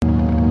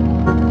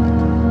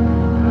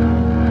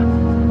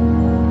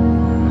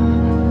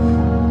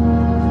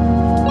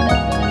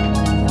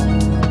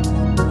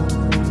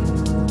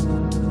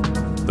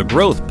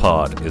Growth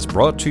Pod is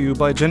brought to you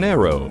by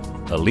Genero,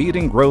 a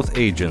leading growth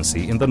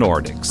agency in the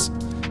Nordics.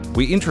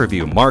 We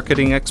interview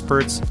marketing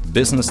experts,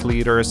 business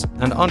leaders,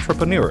 and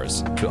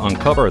entrepreneurs to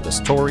uncover the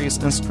stories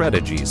and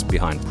strategies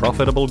behind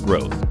profitable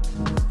growth.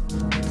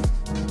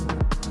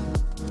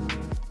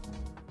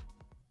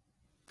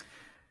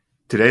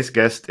 Today's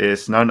guest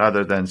is none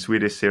other than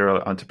Swedish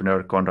serial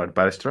entrepreneur Konrad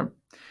Bergström.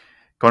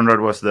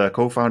 Konrad was the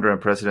co-founder and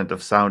president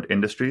of Sound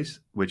Industries,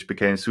 which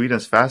became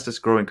Sweden's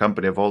fastest growing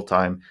company of all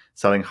time,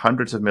 selling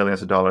hundreds of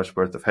millions of dollars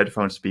worth of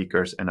headphone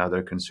speakers and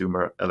other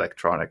consumer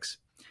electronics.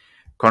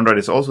 Konrad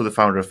is also the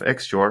founder of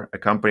Xshore, a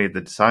company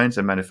that designs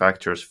and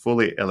manufactures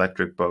fully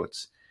electric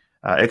boats.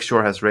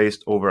 Xshore has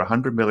raised over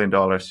 $100 million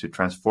to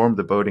transform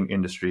the boating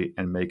industry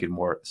and make it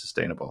more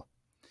sustainable.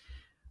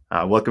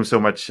 Welcome so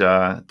much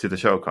to the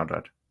show,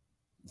 Konrad.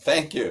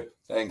 Thank you.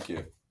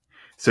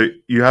 So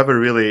you have a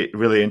really,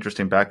 really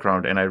interesting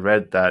background, and I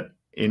read that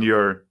in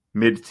your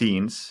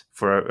mid-teens,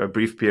 for a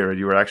brief period,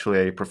 you were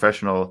actually a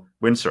professional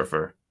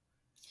windsurfer.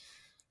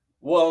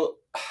 Well,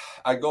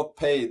 I got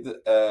paid,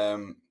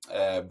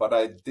 but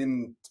I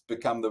didn't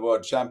become the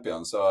world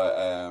champion.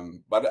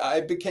 But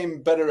I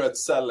became better at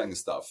selling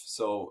stuff.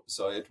 So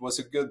it was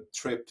a good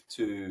trip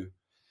to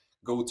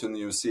go to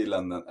New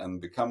Zealand and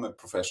become a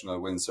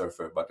professional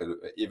windsurfer, but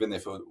even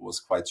if it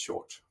was quite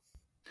short.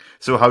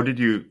 So how did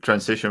you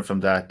transition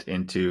from that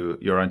into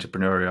your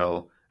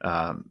entrepreneurial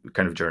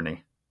kind of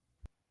journey?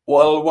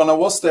 Well, when I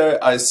was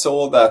there, I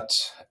saw that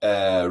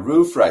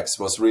roof racks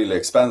was really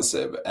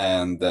expensive,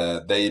 and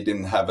they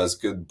didn't have as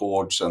good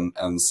boards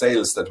and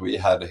sales that we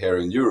had here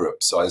in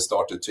Europe. So I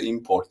started to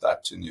import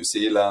that to New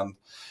Zealand,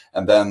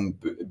 and then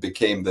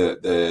became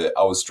the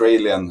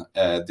Australian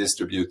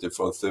distributor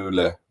for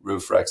Thule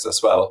roof racks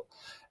as well.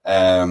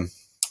 And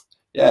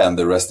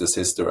the rest is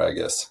history, I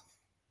guess.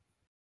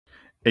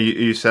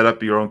 You set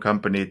up your own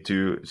company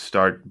to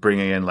start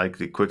bringing in like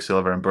the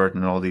Quicksilver and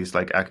Burton and all these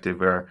like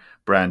activewear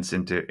brands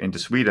into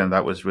Sweden.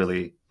 That was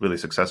really, really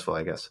successful,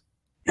 I guess.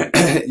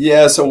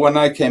 Yeah. So when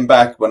I came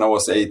back, when I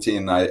was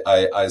 18,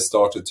 I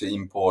started to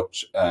import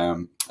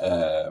a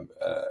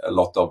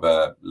lot of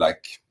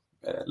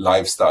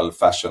lifestyle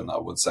fashion, I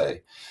would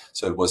say.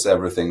 So it was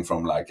everything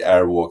from like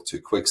Airwalk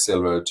to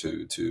Quicksilver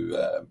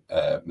to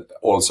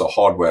also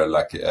hardware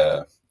like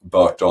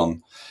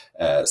Burton,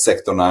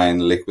 Sector 9,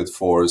 Liquid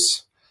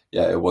Force.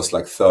 Yeah, it was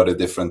like 30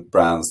 different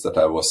brands that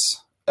I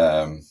was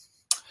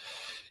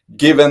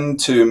given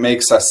to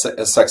make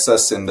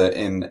success in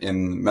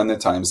many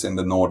times in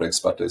the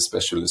Nordics, but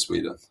especially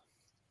Sweden.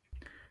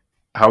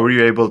 How were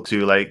you able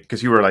to, like,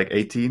 because you were like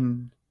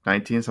 18,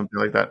 19, something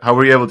like that. How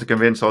were you able to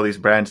convince all these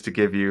brands to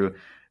give you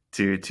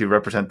to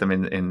represent them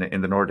in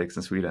the Nordics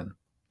in Sweden?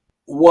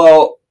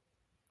 Well,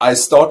 I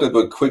started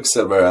with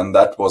Quicksilver, and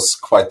that was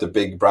quite a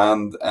big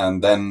brand.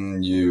 And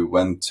then you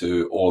went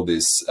to all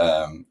these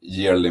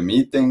yearly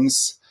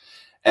meetings,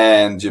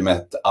 and you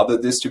met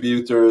other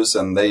distributors,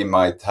 and they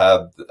might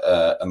have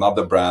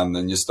another brand.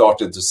 And you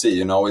started to see,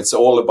 it's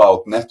all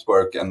about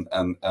network and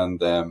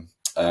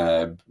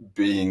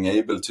being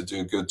able to do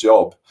a good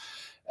job.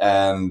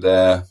 And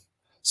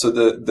so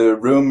the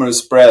rumor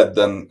spread,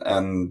 and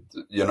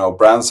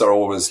brands are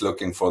always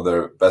looking for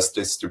their best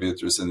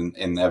distributors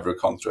in every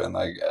country. And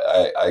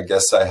I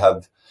guess I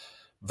had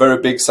very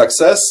big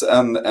success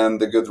and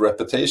a good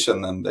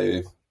reputation, and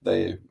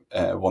they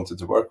wanted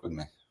to work with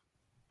me.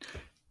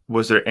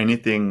 Was there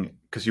anything,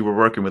 because you were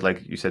working with,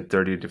 like you said,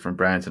 30 different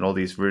brands and all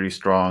these really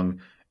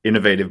strong,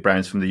 innovative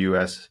brands from the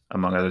US,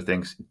 among other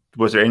things.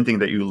 Was there anything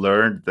that you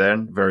learned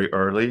then very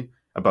early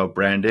about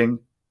branding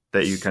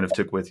that you kind of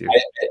took with you?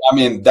 I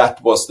mean,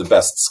 that was the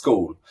best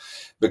school,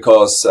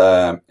 because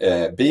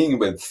being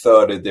with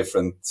 30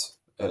 different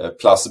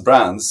plus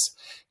brands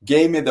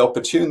gave me the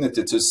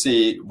opportunity to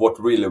see what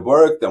really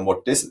worked and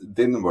what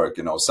didn't work.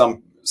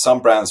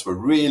 Some brands were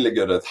really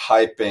good at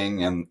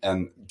hyping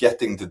and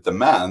getting the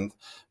demand,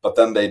 but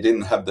then they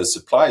didn't have the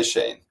supply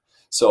chain.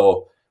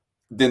 So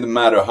it didn't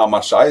matter how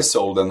much I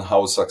sold and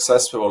how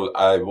successful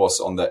I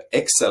was on the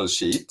Excel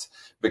sheet,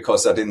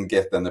 because I didn't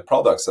get any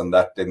products, and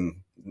that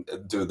didn't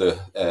do the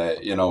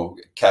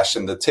cash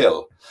in the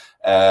till.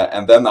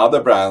 And then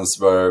other brands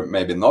were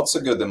maybe not so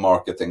good in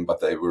marketing, but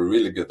they were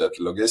really good at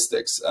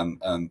logistics,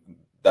 and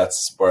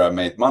that's where I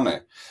made money.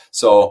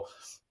 So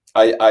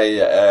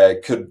I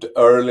could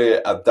early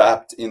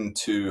adapt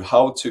into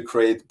how to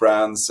create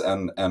brands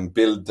and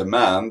build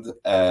demand,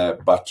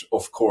 but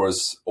of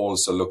course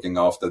also looking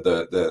after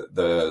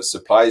the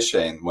supply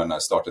chain when I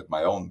started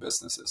my own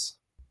businesses.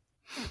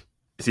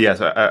 So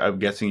yes, I'm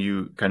guessing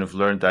you kind of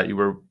learned that you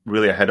were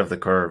really ahead of the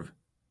curve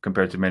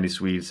compared to many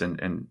Swedes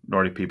and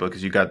Nordic people,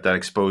 because you got that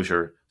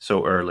exposure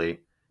so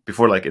early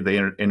before like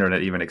the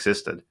internet even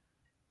existed.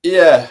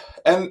 Yeah,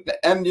 and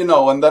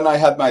then I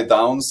had my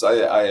downs.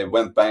 I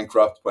went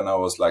bankrupt when I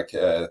was like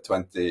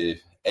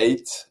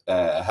 28.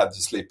 I had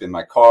to sleep in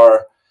my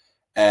car,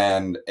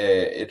 and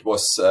it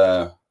was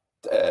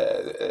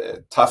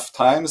tough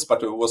times,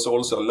 but it was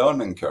also a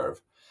learning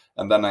curve.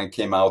 And then I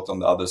came out on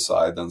the other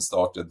side and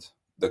started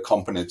the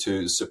company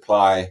to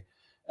supply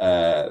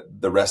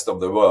the rest of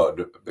the world,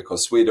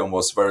 because Sweden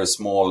was very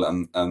small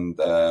and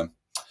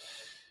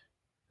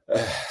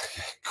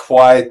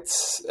quite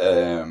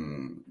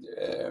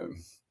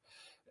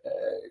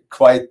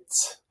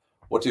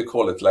what do you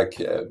call it? Like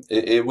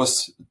it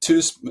was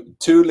two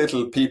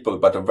little people,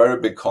 but a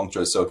very big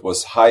country. So it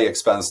was high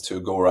expense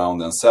to go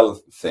around and sell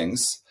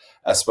things,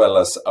 as well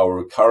as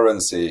our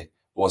currency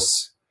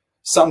was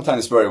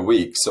sometimes very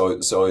weak. So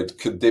it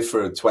could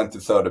differ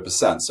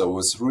 20-30%. So it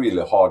was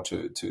really hard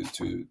to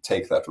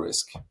take that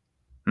risk.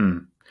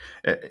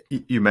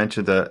 You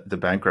mentioned the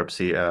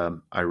bankruptcy.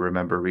 I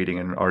remember reading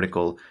in an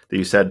article that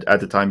you said at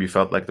the time you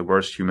felt like the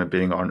worst human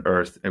being on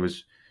earth. It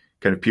was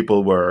kind of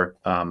people were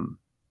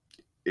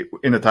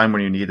in a time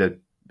when you needed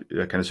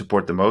kind of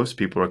support the most,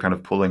 people were kind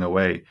of pulling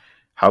away.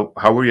 How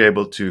were you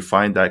able to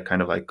find that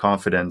kind of like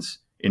confidence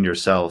in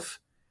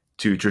yourself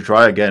to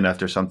try again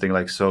after something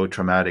like so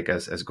traumatic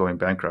as going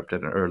bankrupt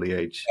at an early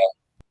age?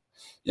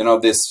 You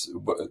know,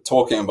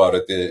 talking about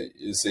it,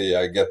 you see,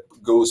 I get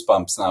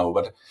goosebumps now,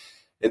 but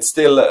it's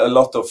still a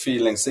lot of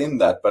feelings in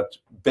that. But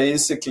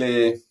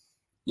basically,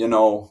 you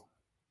know,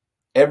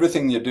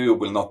 everything you do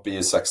will not be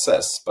a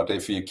success. But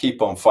if you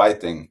keep on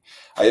fighting,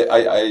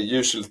 I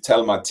usually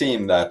tell my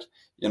team that,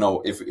 you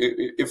know,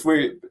 if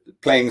we're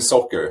playing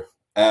soccer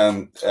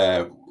and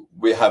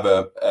we have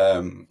a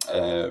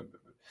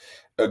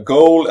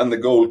goal and the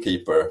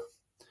goalkeeper,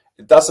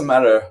 it doesn't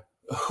matter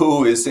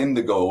who is in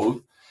the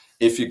goal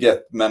if you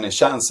get many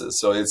chances.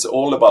 So it's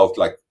all about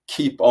like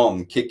keep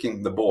on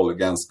kicking the ball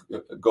against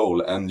a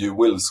goal and you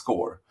will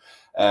score.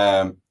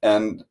 And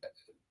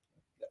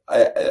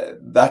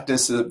that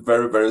is a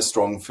very, very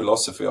strong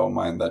philosophy of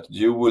mine, that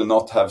you will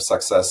not have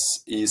success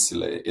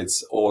easily.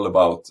 It's all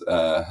about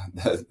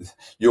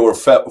your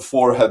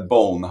forehead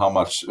bone, how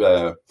much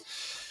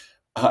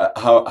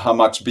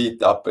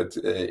beat up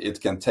it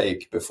can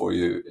take before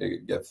you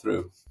get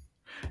through.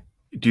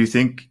 Do you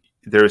think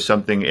there is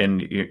something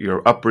in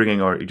your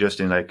upbringing or just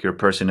in like your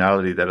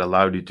personality that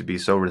allowed you to be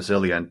so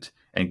resilient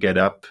and get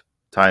up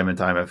time and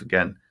time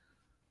again?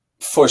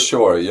 For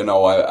sure. You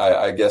know,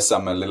 I guess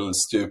I'm a little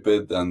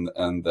stupid and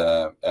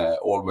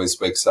always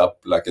wakes up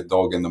like a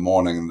dog in the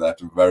morning, that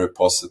very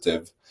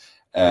positive.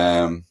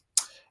 And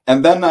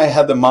then I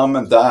had a mom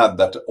and dad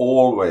that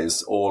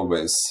always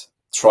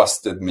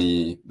trusted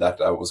me that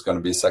I was going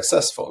to be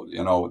successful.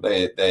 You know,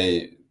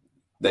 they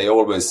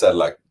always said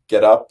like,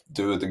 get up,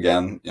 do it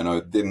again. You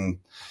know,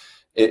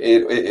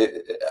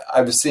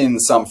 I've seen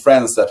some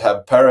friends that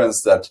have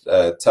parents that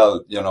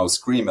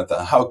scream at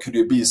them, how could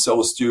you be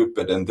so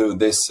stupid and do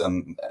this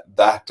and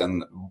that,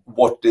 and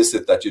what is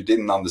it that you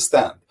didn't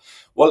understand?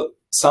 Well,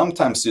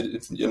 sometimes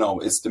you know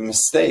it's the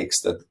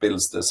mistakes that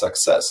builds the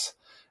success.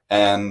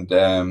 And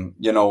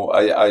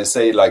I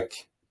say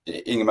like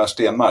Ingmar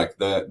Stenmark,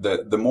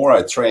 the more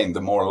I train,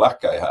 the more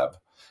luck I have.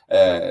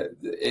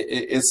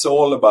 It's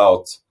all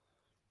about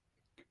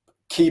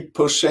keep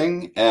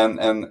pushing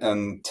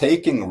and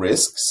taking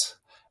risks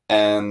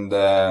and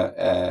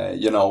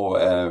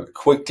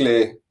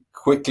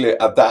quickly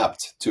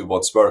adapt to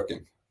what's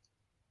working.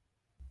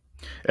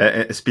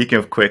 Speaking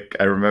of quick,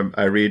 I remember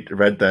I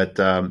read that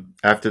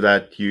after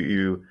that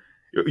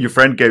your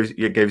friend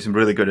gave some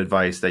really good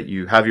advice, that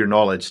you have your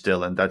knowledge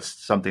still, and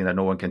that's something that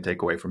no one can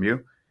take away from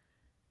you.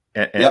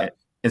 And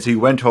so you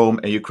went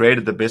home and you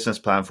created the business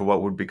plan for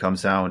what would become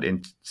Sound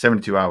in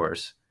 72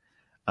 hours.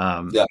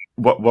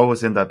 What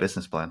was in that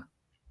business plan?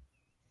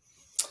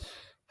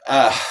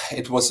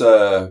 It was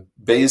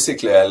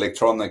basically an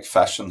electronic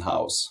fashion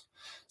house.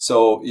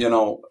 So, you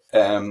know,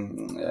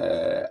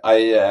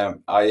 I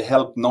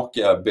helped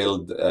Nokia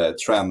build a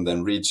trend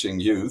in reaching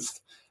youth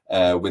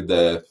with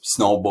the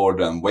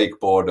snowboard and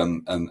wakeboard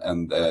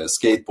and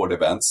skateboard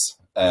events.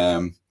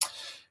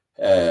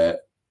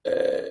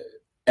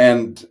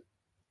 And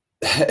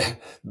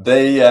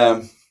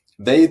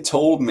they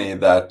told me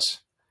that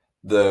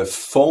the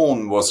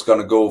phone was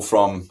going to go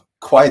from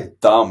quite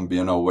dumb,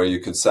 you know, where you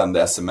could send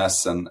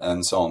SMS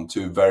and so on,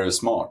 to very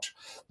smart,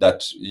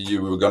 that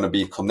you were going to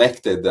be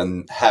connected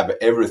and have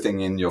everything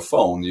in your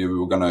phone.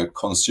 You were going to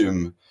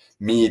consume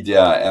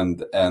media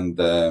and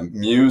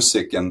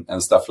music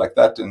and stuff like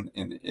that in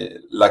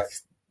like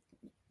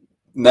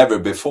never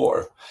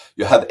before.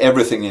 You had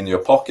everything in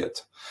your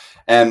pocket.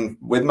 And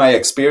with my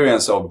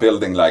experience of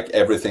building like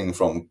everything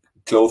from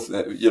clothes,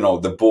 you know,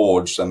 the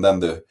boards and then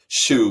the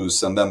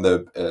shoes and then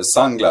the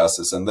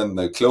sunglasses and then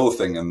the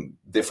clothing and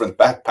different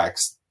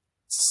backpacks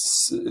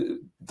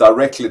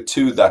directly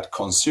to that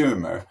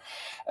consumer,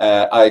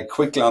 I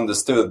quickly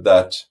understood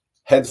that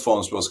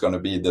headphones was going to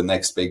be the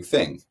next big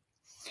thing.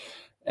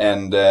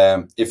 And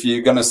if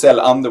you're going to sell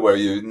underwear,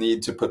 you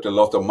need to put a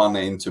lot of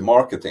money into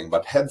marketing.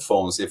 But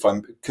headphones, if I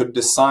could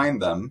design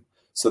them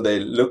so they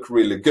look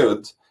really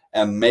good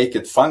and make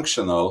it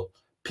functional,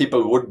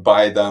 people would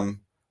buy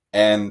them,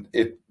 and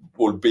it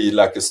would be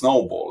like a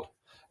snowball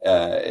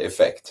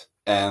effect.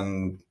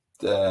 And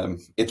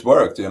it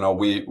worked. You know,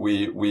 we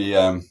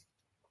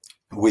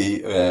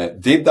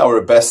did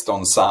our best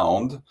on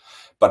sound,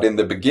 But in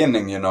the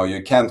beginning,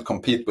 you can't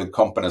compete with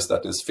companies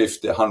that is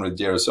 50, 100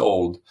 years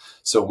old.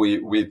 So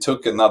we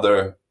took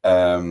another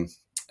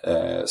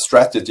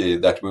strategy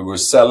that we were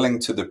selling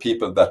to the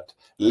people that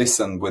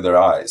listened with their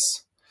eyes.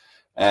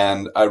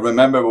 And I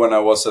remember when I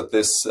was at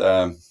this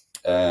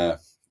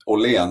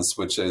Åhléns,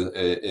 which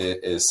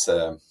is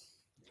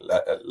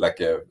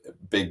like a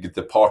big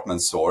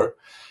department store,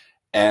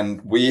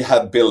 and we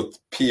had built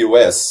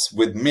POS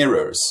with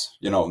mirrors.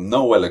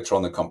 No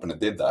electronic company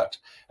did that.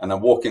 And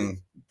I'm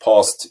walking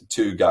past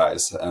two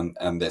guys,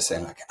 and they're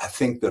saying, like, I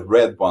think the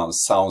red one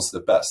sounds the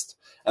best.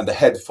 And the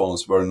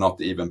headphones were not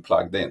even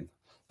plugged in.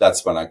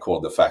 That's when I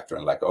called the factory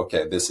and like,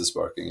 okay, this is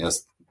working.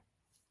 Just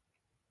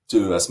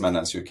do as many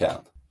as you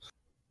can.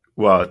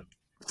 Well,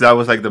 that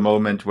was like the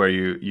moment where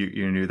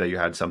you knew that you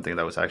had something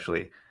that was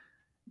actually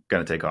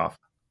going to take off.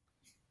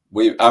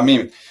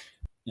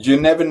 You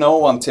never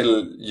know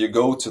until you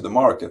go to the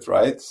market,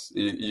 right?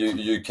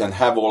 You can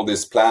have all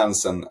these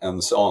plans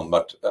and so on,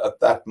 but at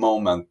that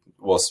moment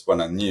was when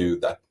I knew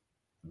that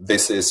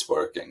this is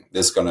working.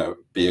 This is going to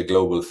be a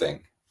global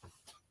thing.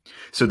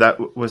 So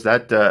was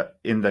that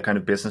in the kind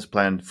of business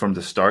plan from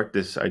the start,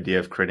 this idea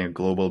of creating a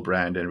global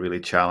brand and really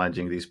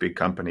challenging these big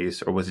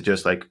companies, or was it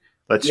just like,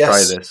 let's try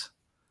this?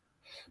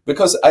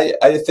 Because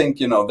I think,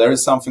 there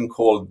is something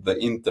called the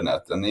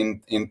internet,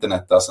 and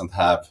internet doesn't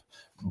have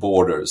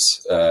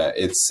borders.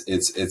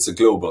 It's a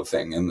global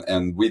thing,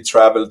 and we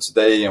travel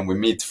today and we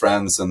meet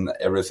friends and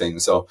everything.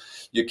 So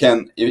you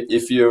can,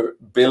 if you're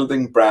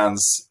building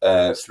brands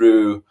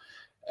through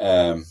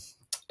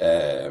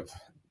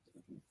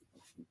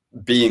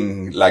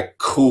being like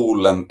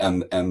cool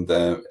and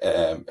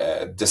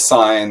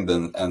designed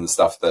and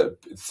stuff, that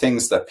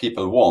things that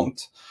people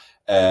want,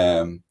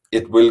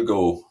 it will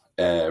go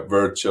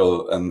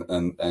virtual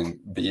and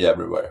be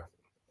everywhere.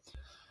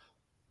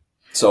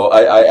 So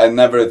I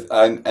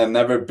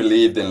never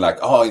believed in like,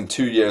 in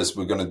 2 years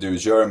we're going to do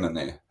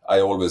Germany. I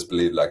always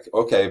believed like,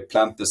 okay,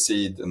 plant the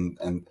seed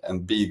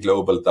and be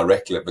global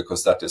directly,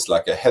 because that is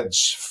like a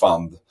hedge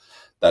fund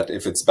that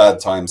if it's bad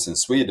times in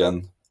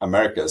Sweden,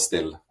 America is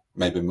still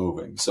maybe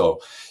moving.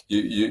 So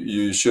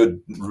you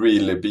should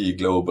really be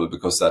global,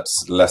 because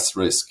that's less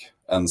risk.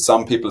 And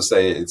some people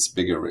say it's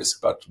bigger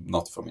risk, but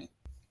not for me.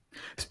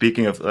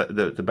 Speaking of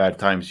the bad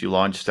times, you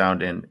launched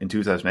Sound in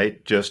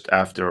 2008, just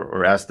after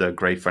or as the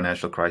great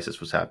financial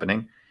crisis was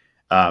happening.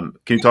 Can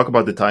you talk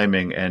about the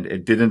timing, and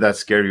didn't that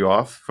scare you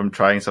off from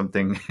trying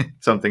something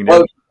new?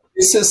 Well,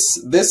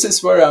 this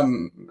is where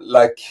I'm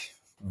like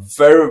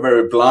very,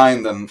 very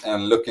blind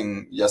and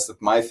looking just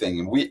at my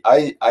thing.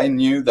 I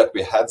knew that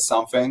we had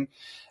something,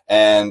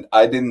 and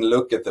I didn't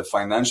look at the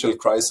financial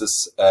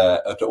crisis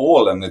at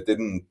all, and it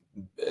didn't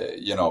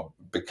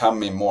become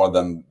me more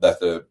than that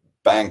the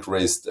bank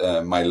raised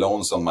my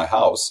loans on my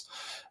house,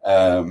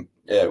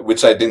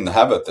 which I didn't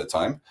have at the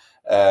time.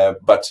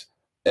 But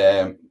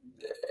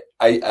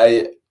I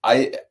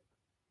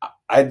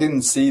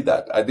didn't see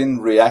that. I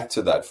didn't react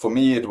to that. For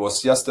me, it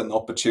was just an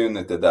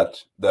opportunity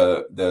that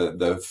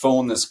the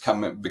phone is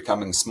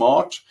becoming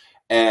smart,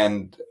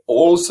 and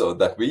also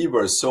that we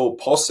were so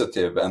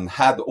positive and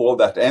had all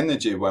that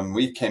energy when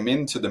we came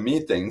into the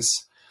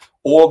meetings.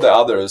 All the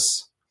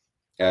others,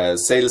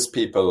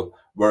 salespeople,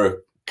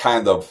 were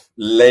kind of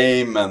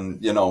lame and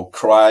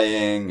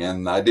crying,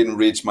 and I didn't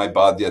reach my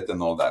budget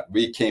and all that.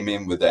 We came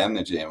in with the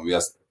energy and we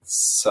just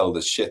sell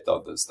the shit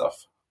out of the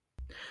stuff.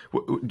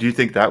 Do you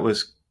think that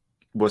was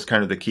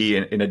kind of the key,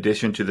 in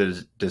addition to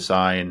the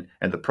design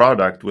and the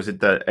product? Was it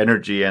the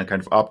energy and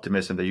kind of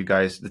optimism that you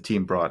guys, the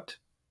team, brought?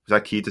 Was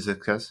that key to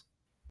success?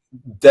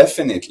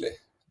 Definitely.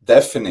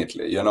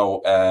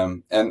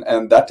 And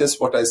that is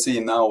what I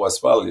see now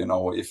as well.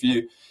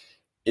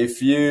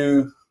 If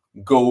you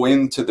go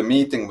into the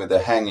meeting with a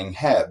hanging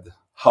head,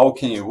 how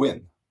can you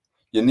win?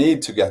 You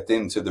need to get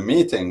into the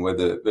meeting with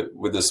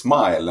a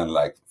smile and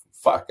like,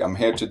 fuck, I'm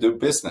here to do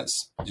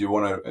business. Do you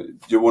want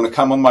to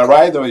come on my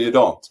ride or you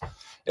don't?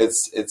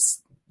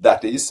 It's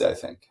that easy, I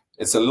think.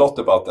 It's a lot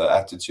about the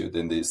attitude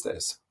in these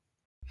days.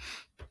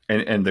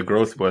 And the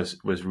growth was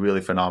really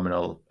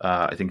phenomenal.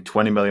 I think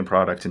 20 million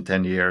products in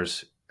 10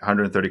 years,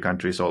 130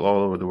 countries all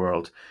over the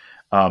world.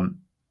 I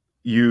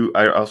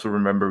also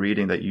remember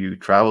reading that you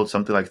traveled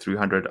something like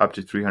up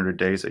to 300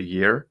 days a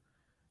year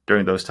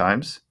during those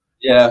times.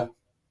 Yeah.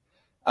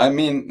 I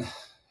mean,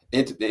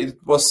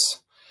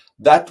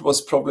 that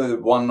was probably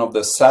one of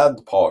the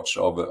sad parts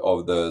of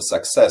the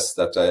success,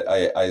 that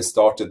I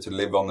started to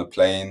live on a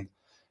plane.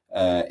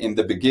 In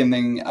the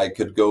beginning, I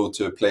could go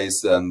to a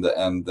place and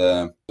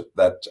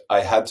that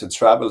I had to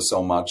travel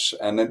so much,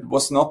 and it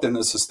was not in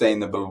a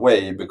sustainable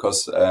way,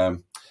 because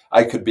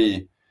I could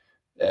be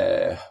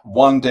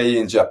one day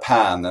in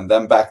Japan and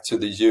then back to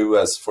the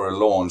US for a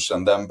launch,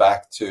 and then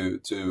back to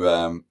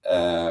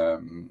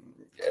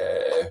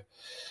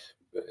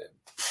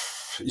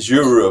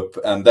Europe,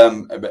 and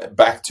then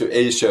back to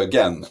Asia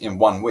again in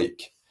 1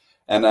 week.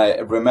 And I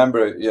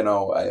remember,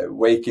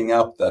 waking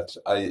up that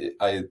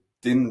I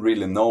didn't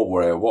really know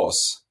where I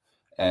was.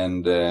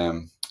 And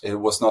it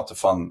was not a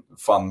fun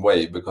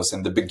way, because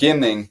in the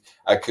beginning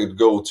I could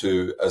go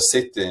to a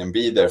city and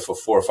be there for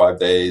 4 or 5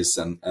 days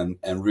and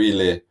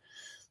really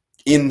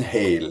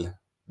inhale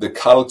the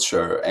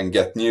culture and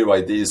get new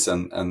ideas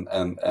and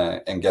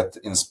get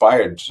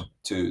inspired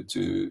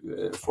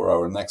to for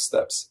our next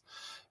steps.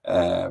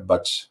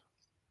 But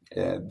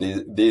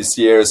these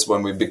years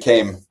when we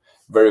became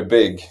very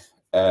big,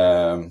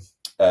 it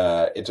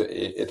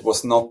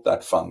was not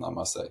that fun, I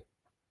must say.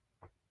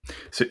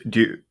 So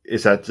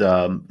is that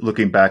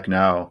looking back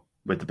now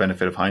with the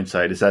benefit of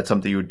hindsight, is that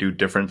something you would do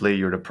differently?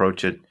 You would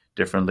approach it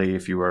differently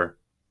if you were?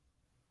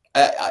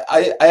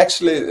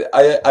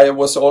 I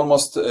was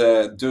almost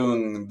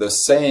doing the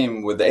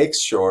same with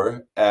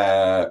X-Shore,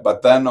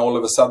 but then all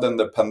of a sudden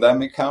the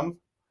pandemic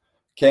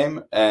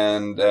came,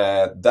 and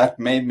that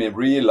made me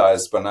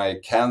realize, when I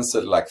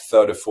canceled like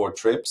 34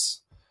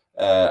 trips,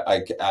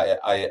 I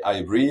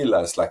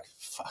realized, like,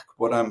 fuck,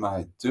 what am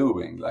I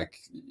doing? Like,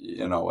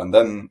 and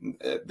then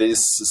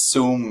this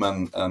Zoom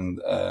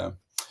and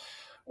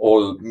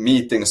all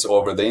meetings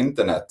over the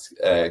internet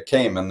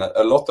came, and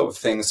a lot of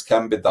things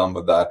can be done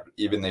with that,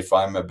 even if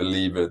I'm a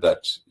believer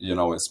that,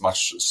 it's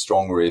much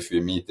stronger if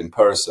you meet in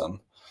person.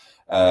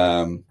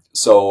 I'm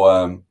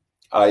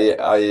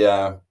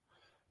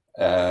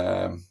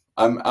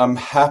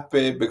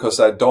happy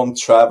because I don't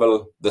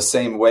travel the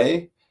same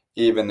way,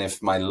 even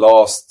if my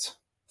last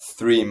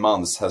 3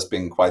 months has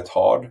been quite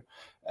hard,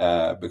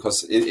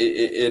 because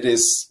it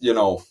is, you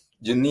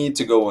need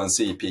to go and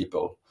see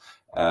people.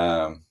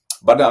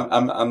 But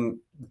I'm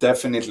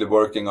definitely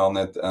working on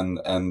it,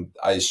 and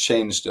I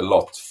changed a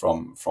lot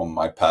from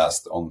my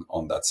past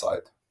on that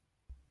side.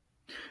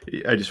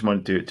 I just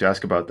wanted to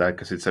ask about that,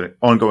 because it's an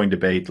ongoing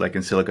debate, like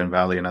in Silicon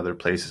Valley and other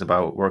places,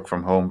 about work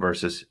from home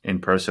versus in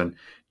person.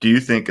 Do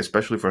you think,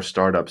 especially for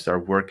startups that are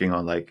working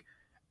on like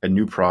a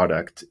new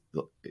product,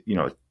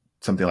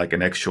 something like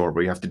an X-Shore,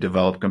 where you have to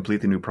develop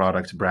completely new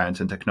products,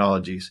 brands, and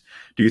technologies,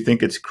 do you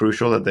think it's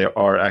crucial that they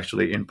are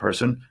actually in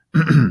person,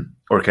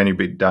 or can it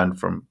be done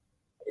from?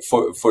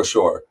 For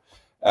sure.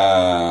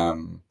 I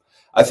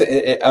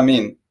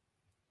mean,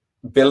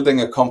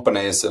 building a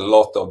company is a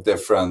lot of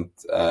different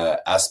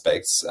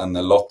aspects and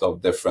a lot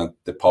of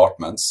different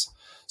departments.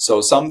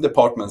 So some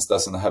departments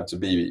doesn't have to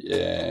be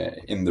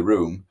in the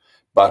room,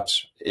 but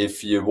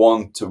if you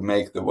want to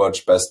make the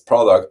world's best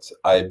product,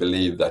 I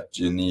believe that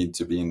you need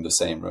to be in the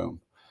same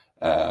room.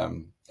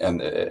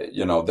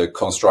 The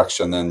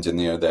construction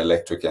engineer, the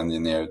electric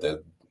engineer,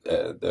 the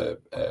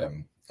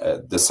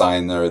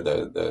designer,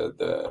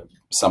 the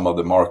some of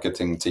the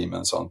marketing team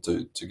and so on,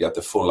 to get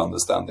the full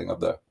understanding of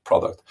the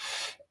product.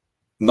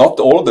 Not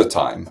all the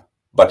time,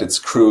 but it's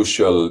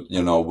crucial,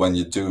 when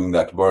you're doing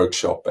that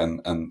workshop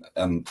and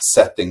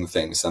setting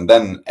things, and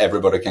then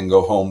everybody can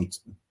go home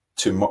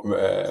to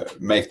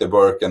make the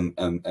work and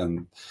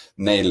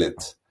nail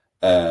it.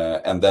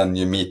 And then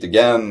you meet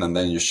again, and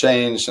then you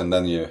change, and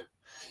then you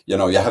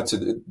have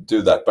to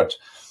do that. But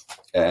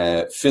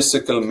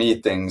physical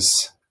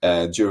meetings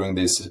during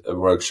these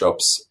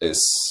workshops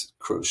is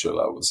crucial,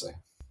 I would say.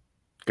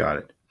 Got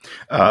it.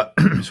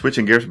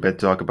 Switching gears a bit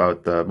to talk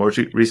about the most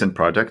recent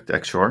project,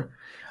 X-Shore.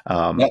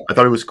 I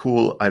thought it was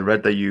cool. I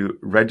read that you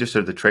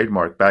registered the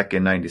trademark back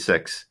in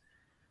 '96.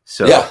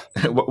 So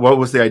what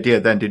was the idea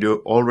then? Did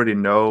you already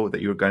know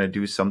that you were going to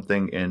do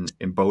something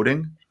in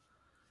boating?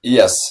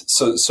 Yes.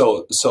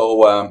 So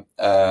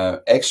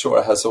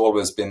X-Shore has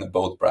always been a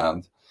boat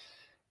brand.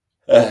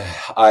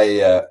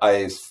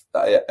 I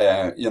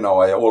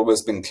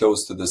always been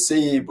close to the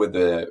sea with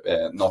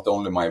not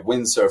only my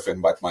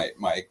windsurfing, but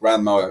my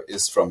grandma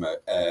is from a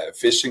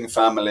fishing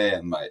family,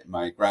 and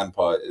my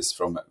grandpa is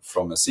from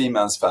a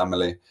seaman's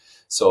family.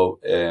 So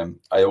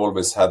I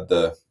always had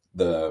the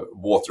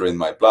water in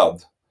my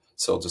blood,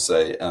 so to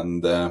say,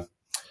 and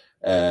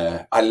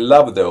I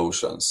love the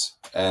oceans.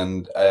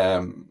 And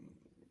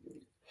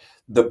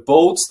the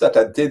boats that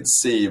I did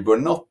see were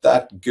not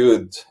that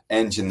good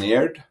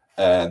engineered.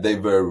 They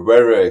were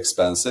very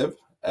expensive.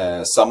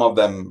 Some of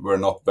them were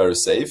not very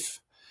safe.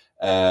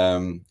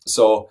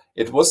 So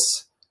it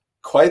was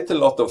quite a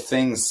lot of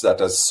things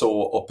that I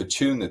saw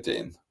opportunity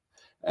in.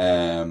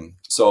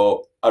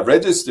 So I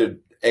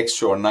registered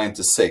X-Shore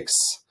 '96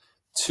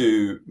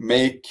 to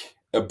make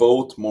a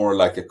boat more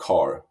like a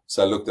car.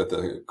 So I looked at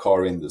the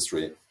car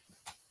industry.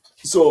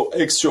 So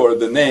X-Shore,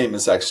 the name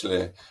is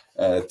actually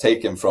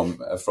taken from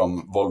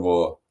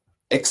Volvo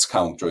X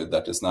Country,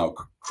 that is now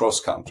Cross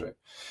Country.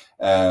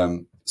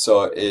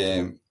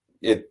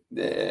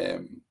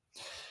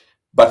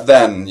 But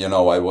then,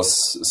 I was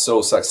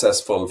so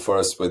successful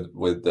first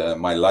with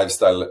my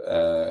lifestyle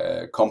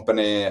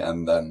company,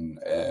 and then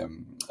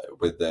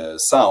with the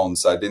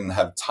sounds, I didn't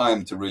have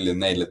time to really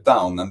nail it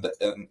down, and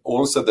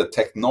also the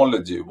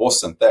technology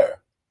wasn't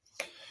there.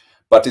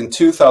 But in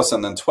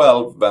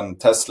 2012, when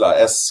Tesla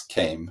S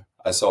came,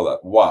 I saw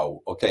that,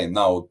 wow, okay,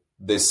 now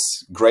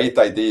this great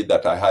idea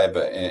that I have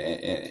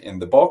in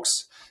the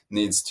box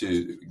needs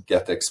to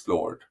get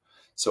explored.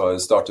 So I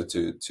started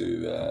to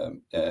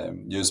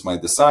use my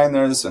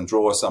designers and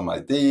draw some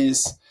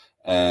ideas.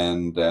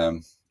 And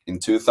in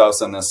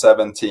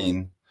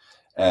 2017,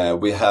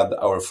 We had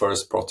our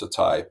first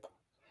prototype.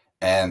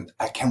 And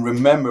I can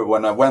remember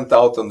when I went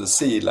out on the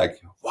sea, like,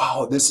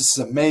 wow, this is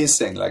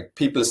amazing. Like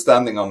people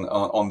standing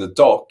on the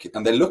dock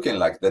and they're looking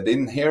like they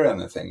didn't hear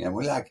anything. And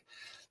we're like,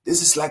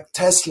 this is like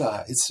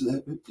Tesla. It's,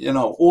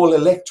 all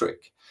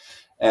electric.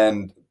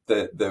 And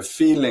the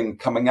feeling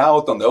coming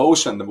out on the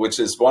ocean, which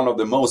is one of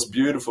the most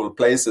beautiful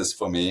places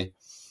for me,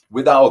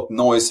 without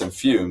noise and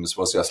fumes,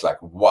 was just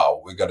like,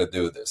 wow, we got to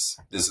do this.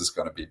 This is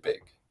going to be big.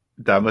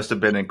 That must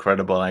have been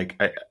incredible.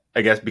 Like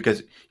I guess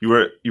because you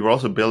were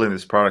also building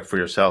this product for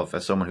yourself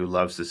as someone who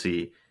loves the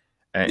sea,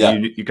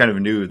 and you kind of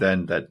knew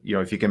then that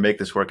if you can make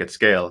this work at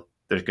scale,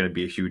 there's going to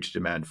be a huge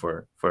demand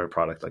for a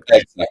product like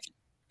that.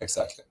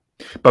 Exactly.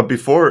 But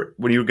before,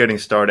 when you were getting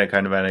started,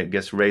 kind of, and I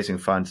guess raising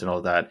funds and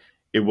all that,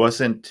 it was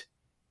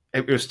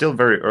still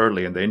very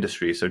early in the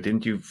industry. So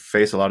didn't you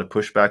face a lot of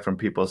pushback from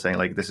people saying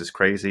like, this is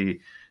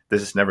crazy,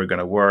 this is never going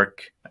to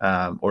work,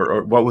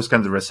 or what was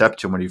kind of the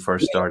reception when you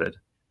first started?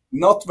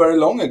 Not very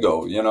long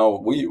ago,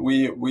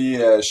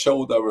 we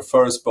showed our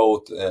first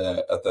boat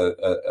at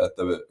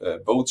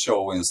the boat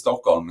show in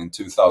Stockholm in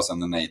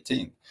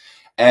 2018,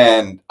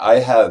 and I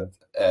had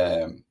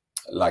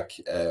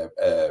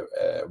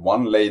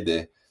one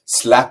lady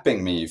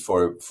slapping me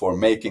for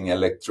making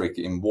electric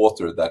in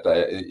water. That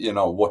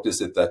what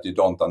is it that you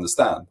don't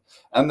understand?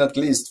 And at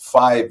least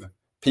 5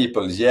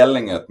 people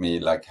yelling at me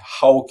like,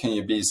 how can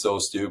you be so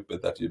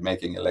stupid that you're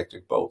making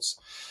electric boats?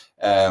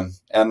 And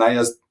I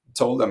just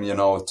told them,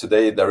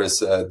 today there is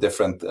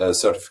different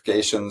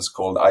certifications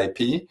called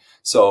IP.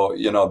 So,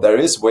 there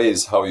is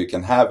ways how you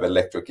can have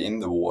electric in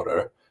the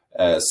water,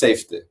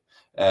 safety.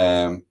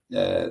 But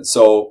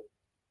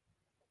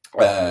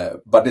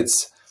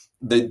it's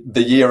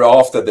the year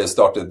after they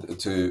started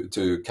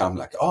to come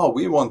like, oh,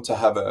 we want to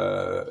have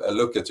a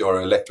look at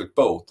your electric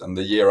boat. And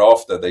the year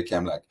after they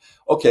came like,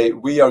 okay,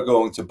 we are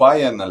going to buy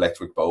an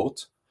electric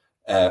boat.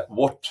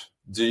 What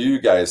do you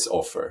guys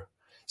offer?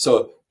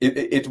 So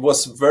it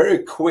was very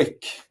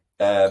quick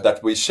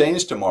that we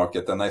changed the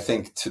market. And I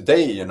think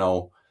today,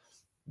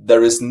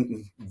 there is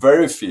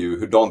very few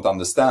who don't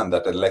understand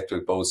that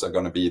electric boats are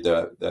going to be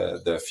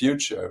the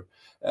future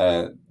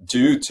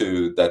due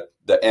to that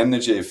the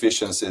energy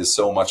efficiency is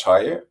so much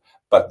higher.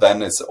 But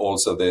then it's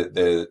also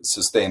the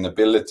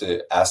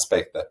sustainability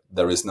aspect that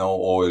there is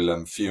no oil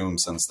and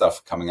fumes and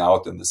stuff coming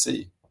out in the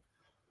sea.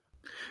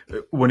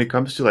 When it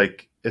comes to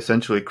like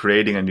essentially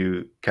creating a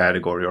new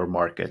category or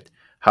market,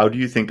 how do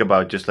you think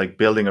about just like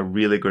building a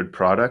really good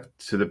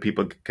product so that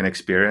people can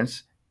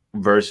experience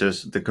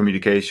versus the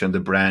communication, the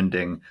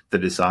branding, the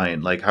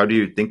design? Like, how do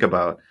you think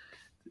about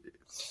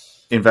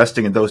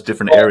investing in those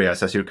different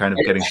areas as you're kind of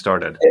getting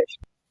started?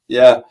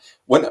 Yeah,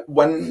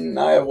 when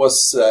I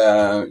was,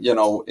 in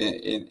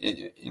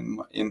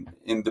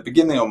the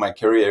beginning of my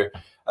career,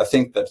 I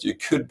think that you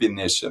could be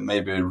niche and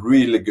maybe a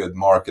really good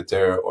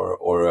marketer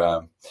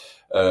or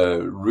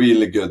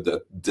really good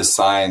at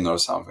design or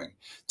something.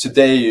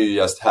 Today, you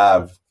just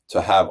have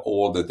to have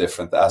all the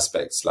different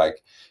aspects.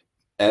 Like,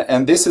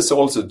 and this is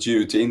also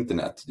due to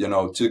internet.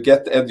 To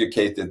get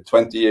educated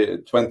 20,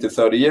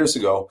 30 years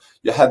ago,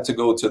 you had to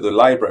go to the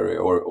library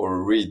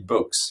or read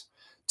books.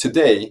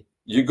 Today,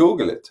 you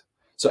Google it.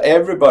 So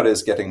everybody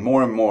is getting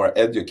more and more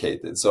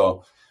educated.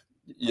 So,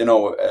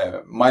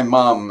 my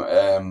mom,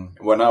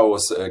 when I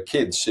was a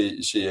kid,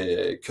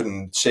 she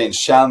couldn't change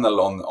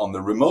channel on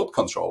the remote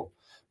control.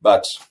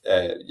 But,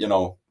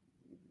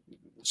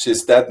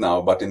 she's dead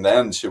now. But in the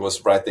end, she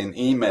was writing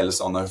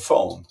emails on her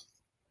phone.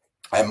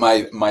 And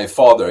my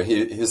father,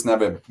 he's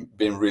never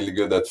been really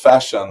good at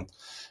fashion.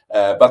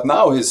 But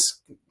now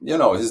he's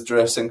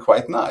dressing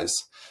quite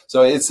nice.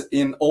 So it's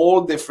in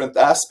all different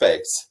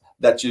aspects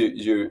that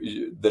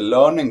the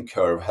learning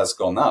curve has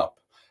gone up.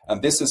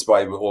 And this is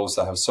why we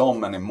also have so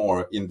many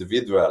more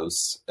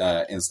individuals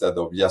instead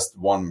of just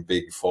one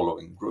big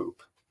following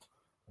group.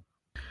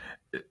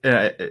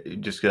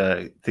 Just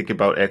think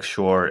about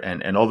X-Shore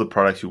and all the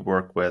products you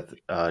work with.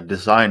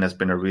 Design has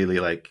been a really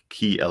like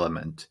key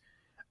element.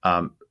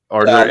 I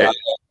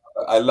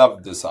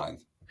love design.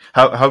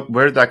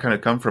 Where did that kind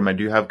of come from? And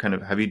do you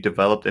have you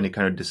developed any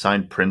kind of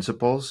design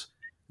principles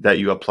that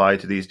you apply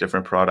to these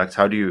different products?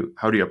 How do you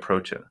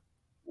approach it?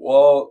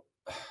 Well,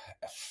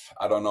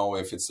 I don't know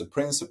if it's a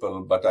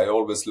principle, but I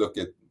always look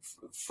at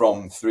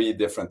from 3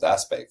 different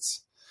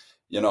aspects.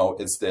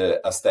 It's the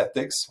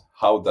aesthetics.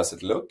 How does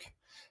it look?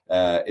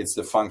 It's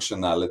the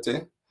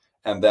functionality.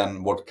 And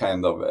then what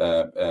kind of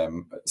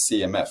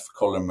CMF,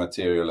 color,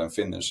 material, and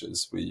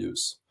finishes we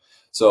use.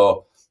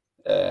 So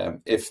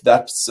if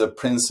that's a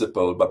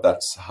principle, but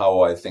that's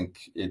how I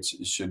think it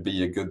should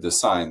be a good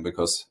design,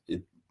 because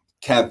it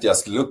can't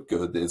just look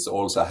good. It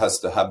also has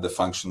to have the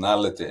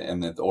functionality,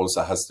 and it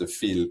also has to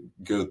feel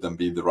good and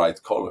be the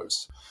right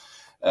colors.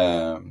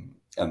 And,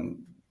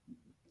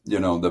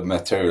 the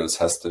materials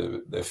has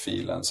to the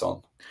feel and so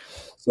on.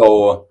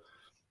 So,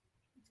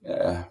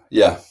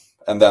 yeah.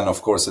 And then,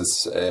 of course,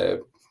 it's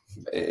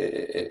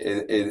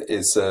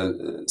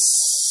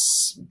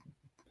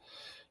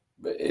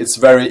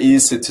very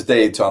easy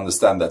today to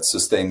understand that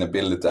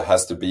sustainability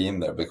has to be in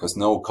there, because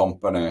no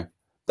company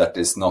that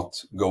is not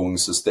going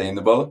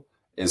sustainable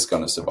is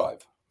going to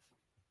survive.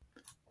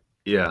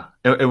 Yeah.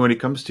 And when it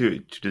comes to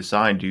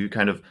design, do you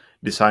kind of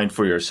design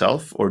for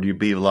yourself, or do you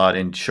believe a lot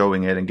in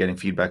showing it and getting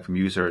feedback from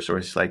users, or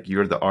it's like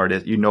you're the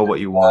artist, you know what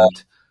you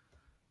want?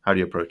 How do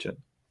you approach it?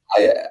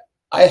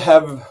 I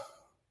have,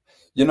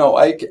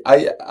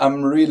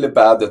 I'm really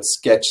bad at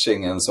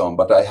sketching and so on,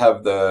 but I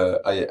have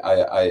the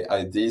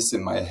ideas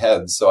in my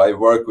head. So I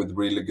work with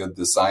really good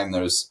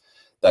designers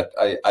that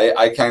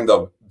I kind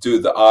of do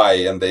the eye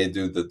and they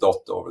do the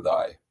dot over the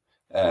eye.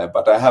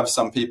 But I have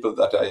some people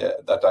that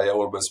I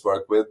always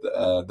work with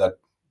that,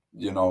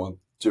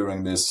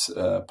 during this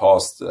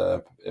past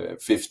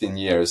 15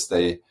 years,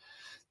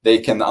 they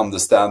can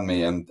understand me,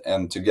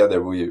 and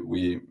together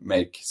we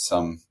make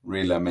some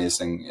really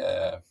amazing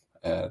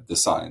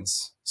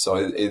designs. So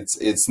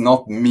it's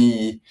not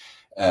me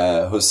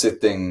who's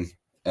sitting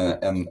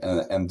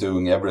and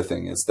doing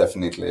everything. It's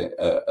definitely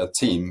a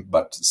team,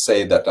 but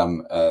say that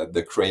I'm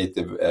the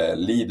creative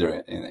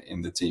leader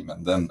in the team,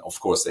 and then of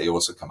course they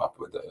also come up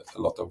with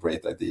a lot of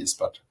great ideas.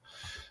 But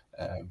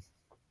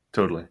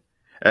Totally.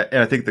 And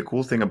I think the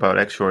cool thing about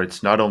Xshore,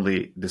 it's not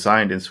only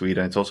designed in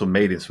Sweden, it's also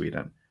made in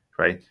Sweden,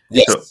 right?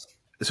 yes.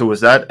 So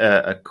was that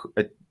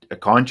a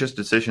conscious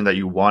decision that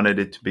you wanted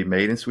it to be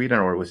made in Sweden,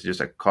 or was it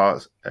just a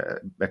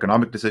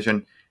economic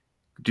decision?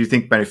 Do you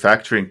think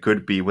manufacturing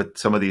could be, with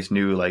some of these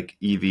new like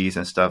EVs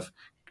and stuff,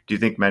 do you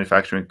think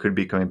manufacturing could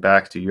be coming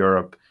back to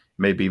Europe,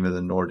 maybe even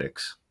the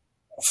Nordics?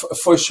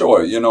 For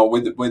sure,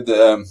 with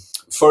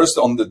first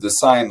on the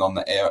design on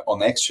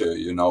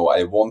Xshore,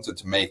 I wanted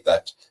to make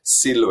that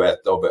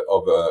silhouette of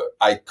a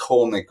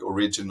iconic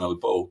original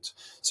boat,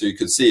 so you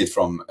could see it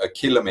from a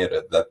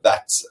kilometer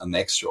that's an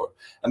Xshore,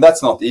 and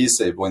that's not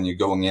easy when you're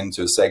going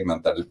into a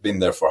segment that has been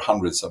there for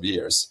hundreds of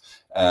years.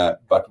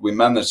 But we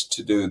managed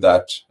to do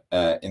that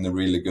in a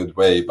really good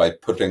way by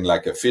putting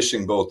like a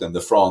fishing boat in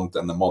the front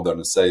and a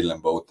modern sailing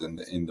boat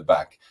in the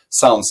back.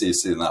 Sounds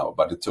easy now,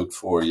 but it took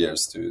 4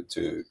 years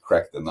to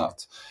crack the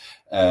nut.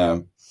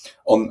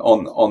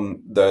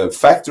 On the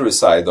factory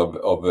side of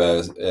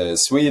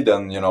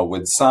Sweden,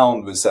 with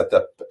sound, we set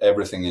up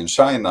everything in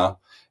China,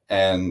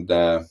 and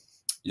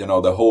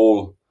the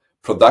whole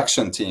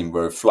production team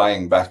were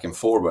flying back and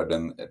forward,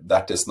 and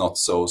that is not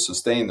so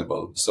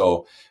sustainable.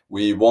 So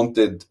we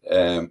wanted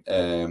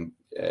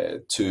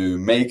to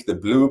make the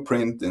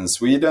blueprint in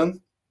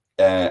Sweden,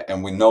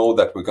 and we know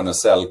that we're going to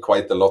sell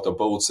quite a lot of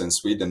boats in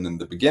Sweden in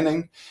the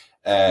beginning,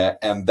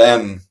 and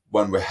then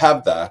when we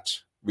have that,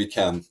 we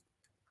can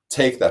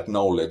take that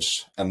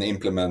knowledge and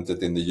implement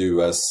it in the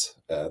US,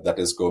 that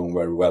is going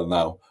very well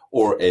now,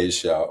 or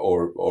Asia,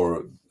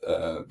 or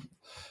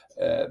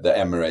the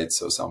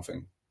Emirates or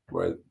something,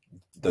 where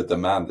the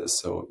demand is.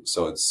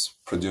 So it's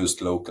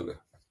produced locally.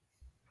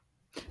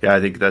 Yeah,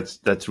 I think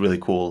that's really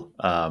cool,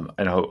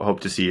 and I hope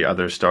to see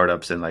other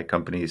startups and like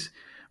companies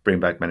bring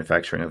back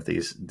manufacturing of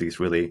these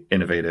really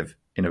innovative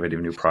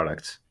new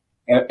products.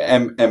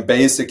 And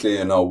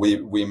basically,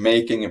 we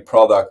making a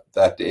product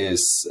that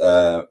is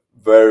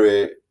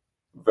very,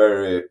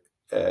 very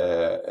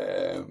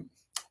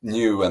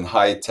new and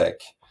high tech.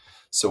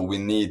 So we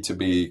need to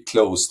be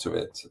close to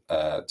it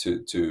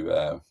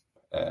to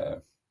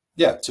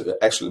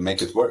actually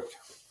make it work.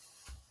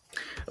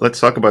 Let's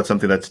talk about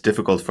something that's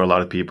difficult for a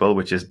lot of people,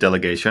 which is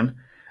delegation.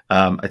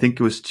 I think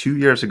it was 2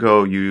 years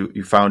ago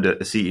you found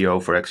a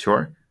CEO for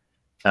Xshore,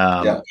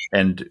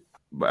 and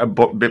a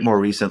bit more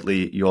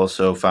recently you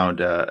also found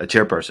a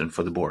chairperson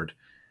for the board.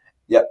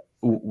 Yeah.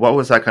 What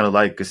was that kind of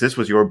like? Because this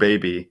was your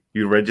baby.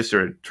 You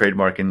registered a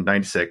trademark in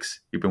 '96.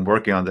 You've been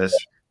working on this,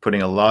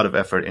 putting a lot of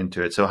effort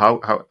into it. So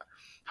how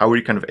were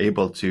you kind of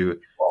able to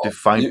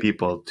find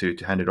people to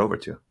hand it over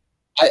to?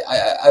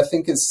 I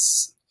think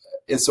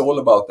it's all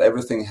about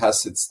everything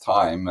has its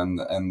time, and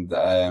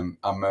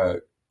I'm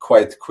a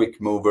quite quick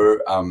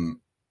mover.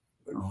 I'm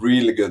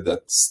really good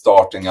at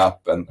starting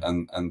up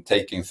and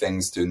taking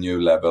things to a new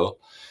level,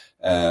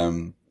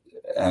 and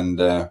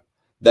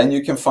then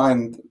you can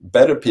find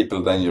better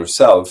people than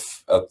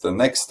yourself at the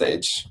next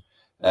stage.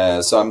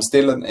 So I'm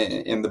still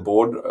in the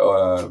board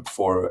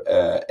for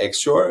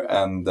Xshore,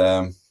 and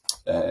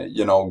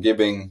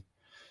giving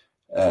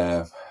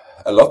a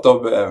lot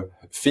of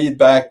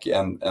feedback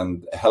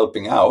and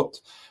helping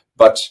out.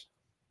 But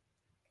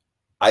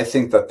I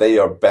think that they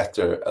are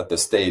better at the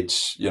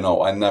stage.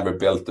 I never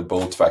built a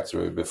boat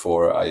factory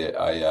before.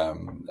 I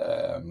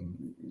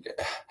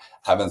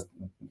haven't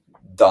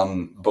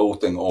done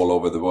boating all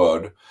over the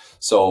world.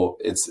 So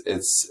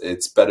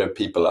it's better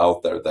people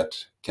out there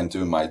that can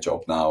do my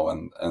job now.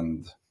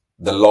 And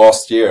the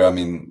last year,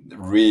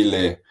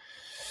 really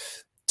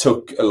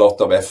took a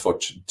lot of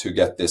effort to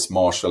get this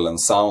Marshall and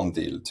Sound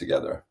deal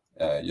together.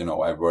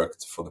 I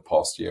worked for the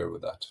past year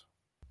with that.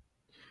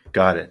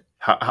 Got it.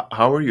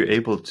 How are you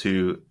able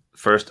to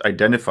first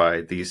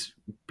identify these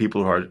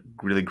people who are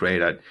really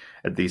great at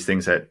these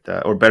things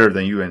or better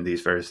than you in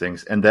these various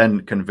things, and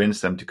then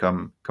convince them to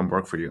come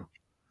work for you?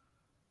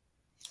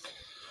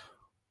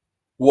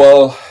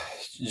 Well,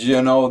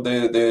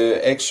 The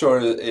X-Shore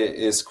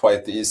is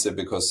quite easy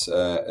because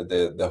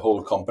the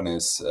whole company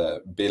is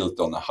built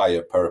on a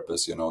higher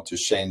purpose, to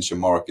change the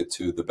market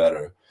to the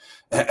better.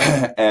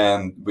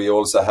 And we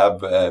also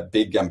have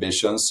big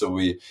ambitions, so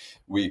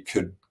we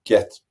could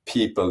get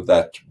people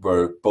that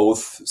were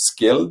both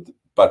skilled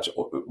but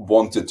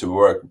wanted to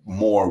work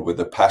more with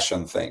the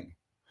passion thing.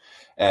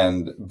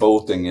 And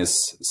boating is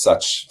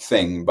such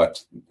thing,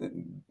 but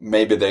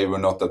maybe they were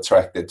not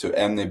attracted to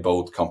any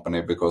boat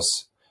company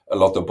because a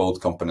lot of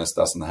boat companies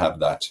doesn't have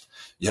that.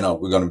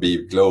 We're going to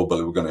be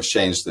global, we're going to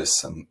change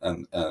this, and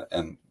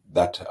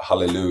that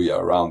hallelujah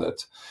around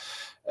it.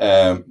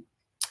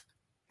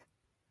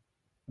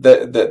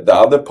 The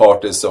other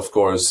part is, of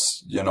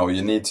course,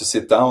 you need to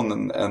sit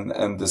down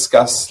and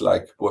discuss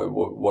like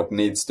what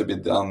needs to be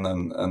done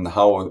and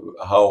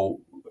how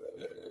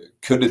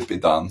could it be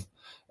done,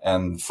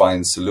 and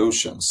find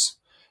solutions.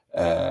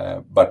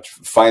 But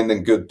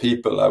finding good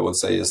people, I would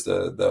say, is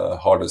the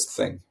hardest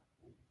thing.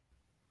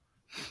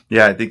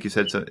 Yeah, I think you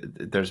said so.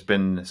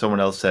 Someone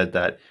else said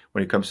that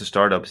when it comes to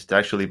startups, it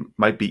actually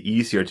might be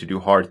easier to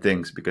do hard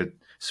things because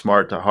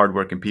smart,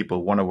 hardworking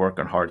people want to work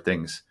on hard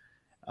things.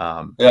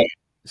 Yeah.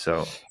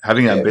 So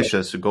having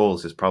ambitious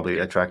goals is probably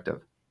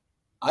attractive.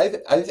 I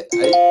think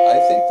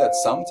that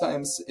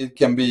sometimes it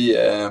can be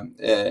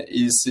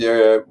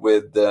easier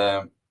with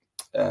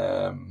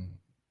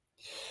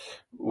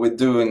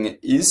doing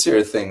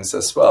easier things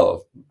as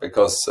well,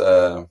 because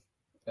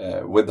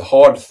with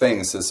hard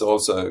things, it's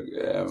also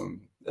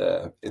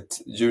it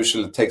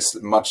usually takes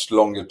much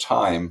longer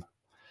time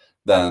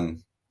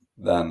than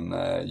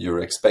you're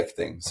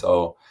expecting.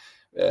 So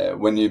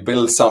when you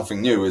build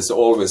something new, it's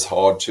always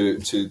hard to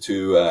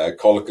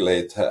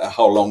calculate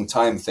how long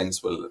time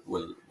things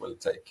will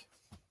take.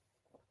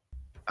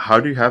 How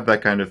do you have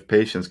that kind of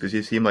patience? Because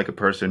you seem like a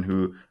person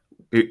who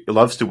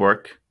loves to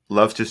work,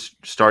 loves to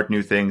start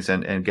new things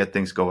and get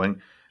things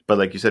going. But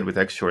like you said, with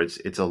X-Shore,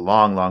 it's a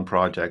long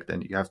project,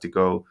 and you have to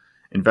go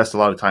invest a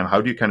lot of time. How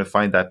do you kind of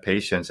find that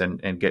patience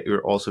and get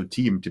your also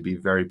team to be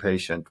very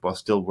patient while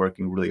still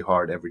working really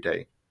hard every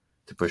day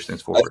to push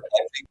things forward?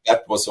 I think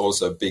that was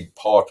also a big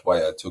part why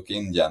I took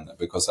in Jen,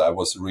 because I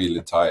was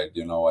really tired.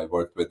 I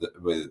worked with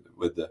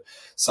the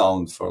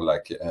sound for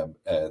like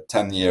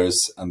 10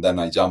 years, and then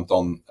I jumped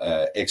on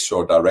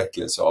X-Shore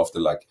directly. So after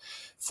like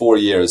 4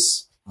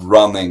 years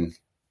running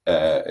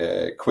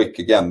quick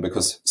again,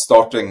 because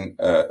starting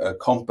a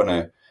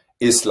company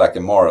is like a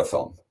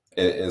marathon.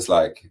 It is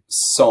like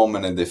so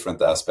many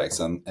different aspects,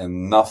 and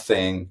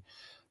nothing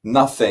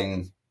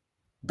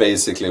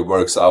basically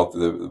works out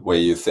the way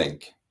you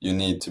think. You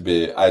need to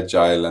be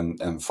agile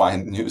and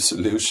find new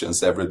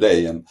solutions every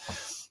day. And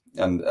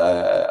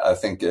I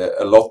think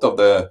a lot of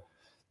the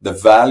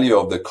value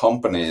of the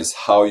company is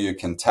how you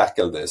can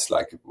tackle this.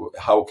 Like,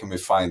 how can we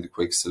find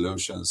quick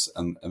solutions?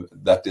 And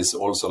that is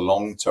also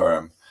long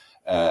term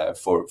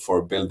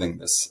for building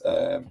this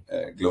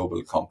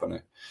global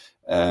company.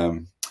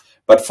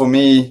 But for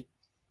me,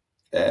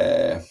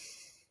 I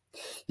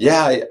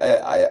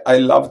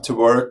love to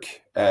work.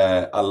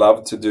 I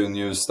love to do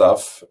new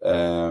stuff,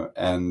 I've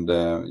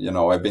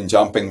been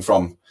jumping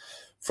from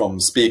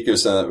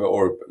speakers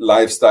or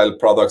lifestyle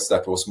products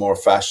that was more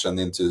fashion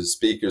into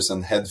speakers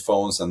and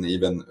headphones, and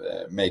even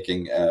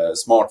making a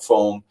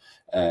smartphone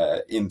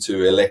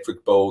into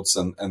electric boats,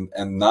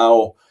 and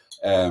now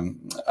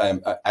I'm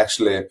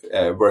actually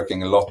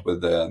working a lot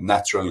with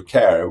Natural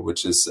Care,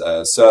 which is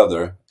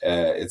Söder.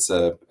 It's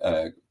a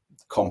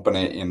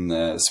company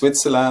in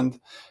Switzerland,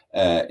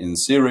 in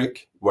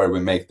Zurich, where we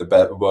make the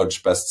world's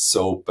best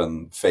soap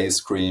and face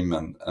cream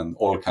and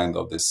all kind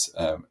of these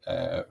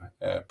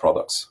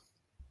products.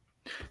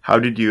 How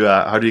do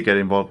you get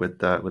involved with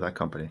that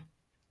company?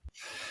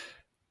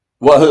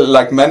 Well,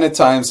 like many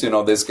times,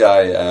 this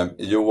guy,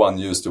 Johan,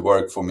 used to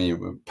work for me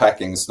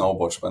packing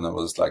snowboards when I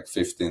was like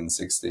 15,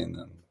 16.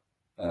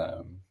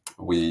 And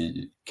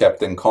we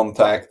kept in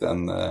contact.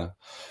 And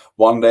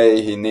one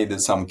day he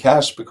needed some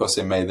cash because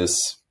he made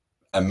this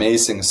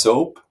amazing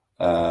soap.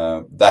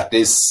 That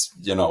is,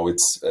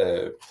 it's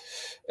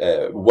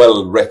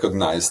well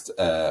recognized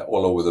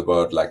all over the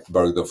world, like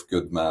Bergdorf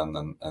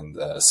Goodman and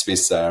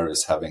Swiss Air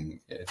is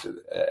having it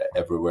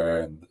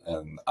everywhere,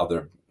 and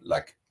other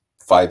like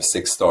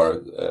 5-6 star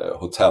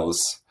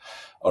hotels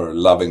are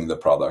loving the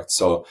product.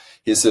 So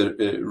he's a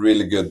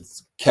really good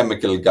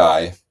chemical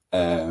guy,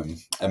 and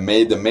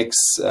made a mix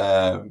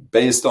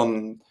based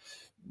on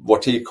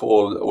what he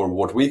called, or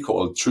what we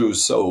call, true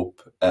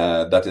soap.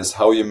 That is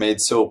how you made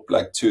soap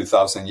like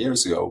 2,000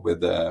 years ago,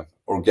 with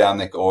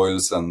organic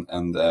oils, and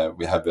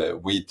we have a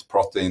wheat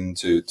protein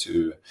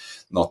to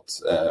not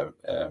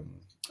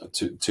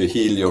to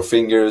heal your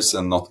fingers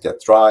and not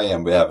get dry,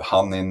 and we have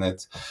honey in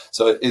it.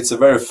 So it's a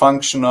very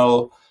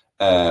functional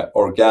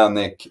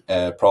organic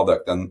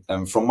product.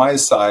 And from my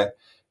side,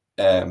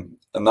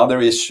 another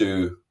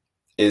issue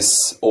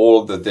is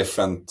all the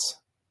different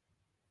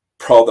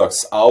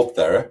products out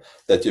there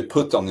that you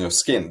put on your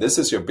skin. This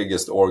is your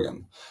biggest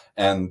organ,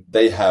 and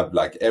they have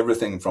like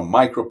everything from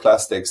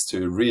microplastics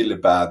to really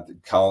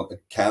bad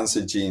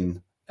cancer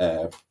gene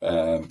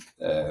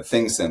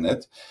things in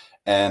it,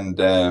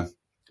 and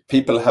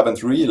people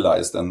haven't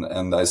realized.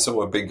 And I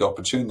saw a big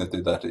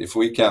opportunity that if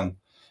we can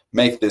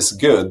make this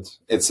good,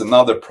 it's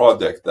another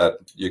project that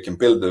you can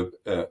build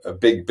a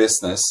big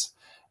business,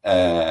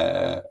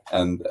 and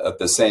at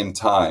the same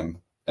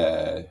time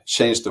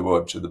change the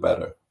world to the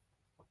better.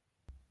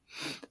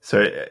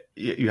 So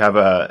you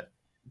have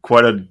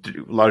quite a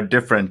lot of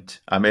different.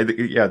 I mean,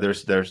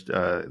 there's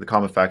the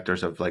common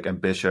factors of like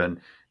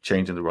ambition,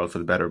 changing the world for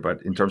the better.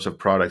 But in terms of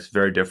products,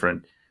 very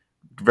different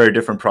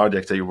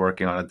projects that you're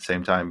working on at the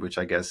same time, which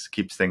I guess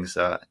keeps things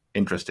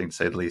interesting, to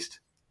say the least.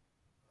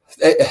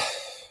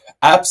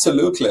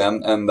 Absolutely,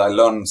 and I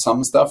learned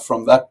some stuff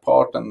from that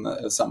part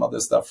and some other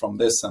stuff from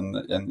this,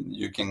 and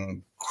you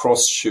can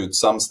cross shoot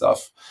some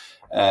stuff.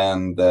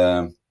 And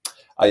I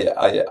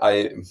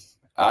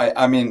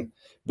mean,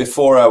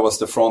 before I was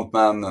the front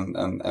man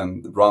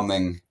and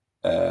running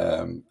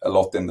a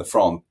lot in the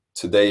front.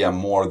 Today I'm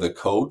more the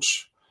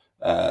coach.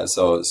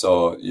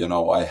 So you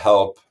know, I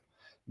help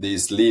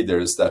these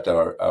leaders that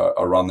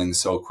are running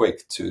so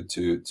quick to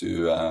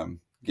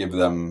give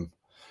them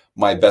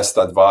my best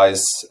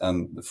advice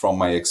and from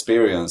my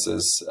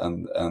experiences,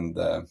 and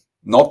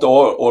not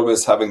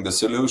always having the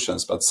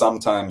solutions, but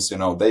sometimes, you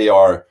know, they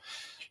are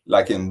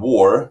like in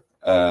war,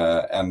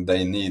 and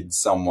they need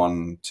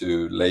someone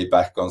to lay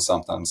back on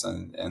sometimes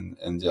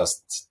and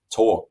just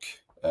talk,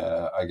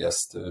 I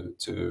guess,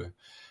 to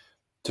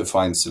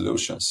find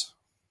solutions.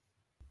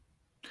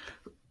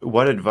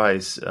 What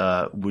advice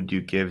would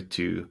you give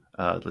to,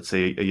 let's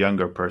say, a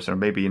younger person, or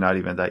maybe not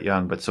even that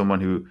young, but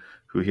someone who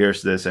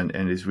hears this and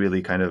is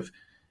really kind of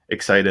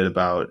excited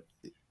about,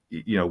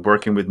 you know,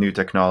 working with new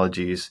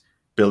technologies,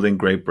 building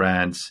great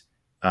brands,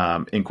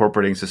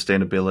 incorporating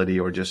sustainability,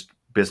 or just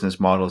business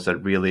models that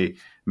really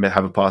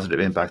have a positive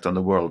impact on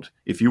the world?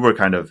 If you were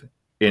kind of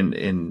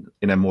in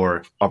a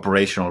more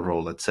operational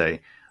role, let's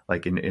say,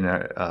 like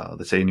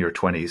let's say in your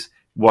 20s,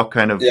 what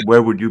kind of,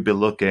 where would you be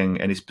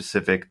looking? Any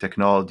specific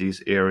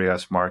technologies,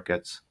 areas,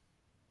 markets?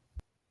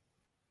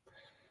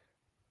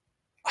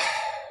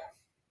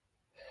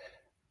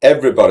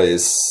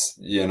 Everybody's,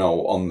 you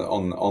know,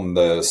 on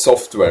the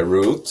software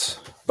route,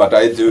 but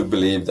I do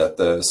believe that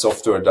the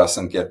software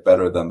doesn't get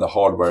better than the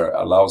hardware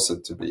allows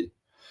it to be.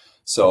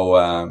 So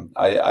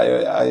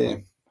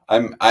I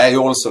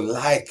also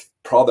like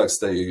products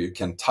that you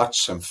can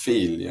touch and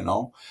feel, you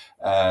know.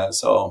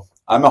 So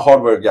I'm a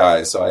hardware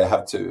guy, so I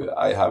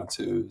have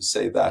to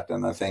say that,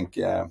 and I think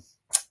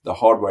the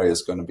hardware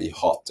is going to be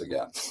hot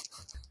again.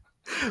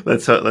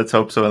 Let's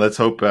hope so, and let's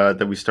hope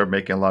that we start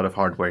making a lot of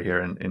hardware here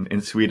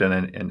in Sweden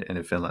and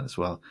in Finland as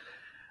well.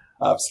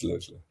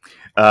 Absolutely.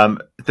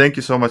 Thank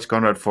you so much,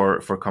 Konrad,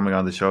 for coming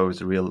on the show. It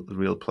was a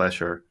real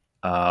pleasure.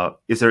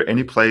 Is there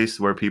any place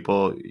where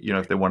people, you know,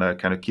 if they want to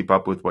kind of keep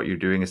up with what you're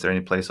doing, is there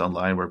any place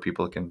online where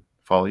people can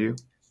follow you?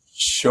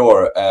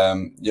 Sure.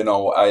 You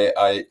know,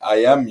 I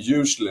am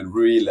usually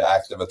really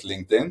active at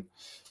LinkedIn,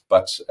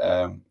 but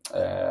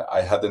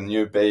I had a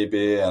new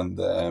baby, and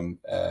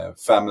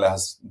family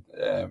has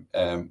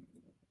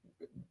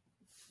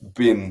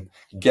been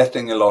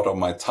getting a lot of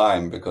my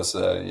time because,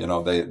 you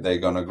know, they're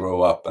going to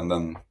grow up, and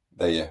then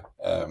they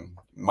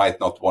might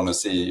not want to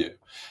see you.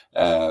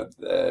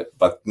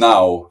 But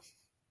now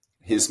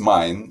he's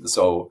mine.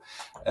 So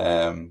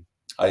I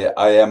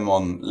am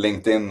on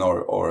LinkedIn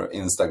or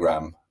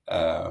Instagram.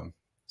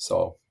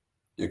 So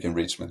you can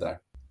reach me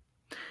there.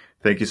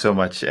 Thank you so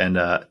much, and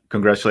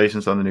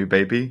congratulations on the new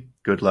baby.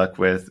 Good luck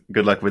with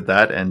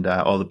that and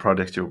all the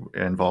projects you're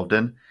involved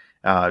in.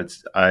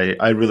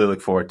 I really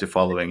look forward to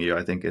following you.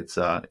 I think it's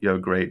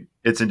great.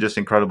 It's just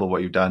incredible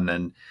what you've done,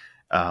 and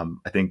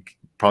I think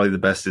probably the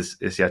best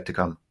is yet to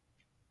come.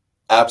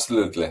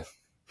 Absolutely.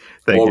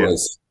 Thank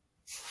Always.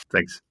 you.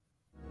 Thanks.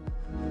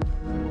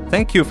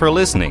 Thank you for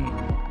listening.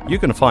 You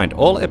can find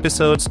all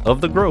episodes of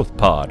The Growth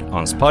Pod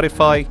on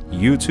Spotify,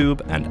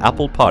 YouTube, and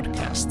Apple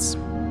Podcasts.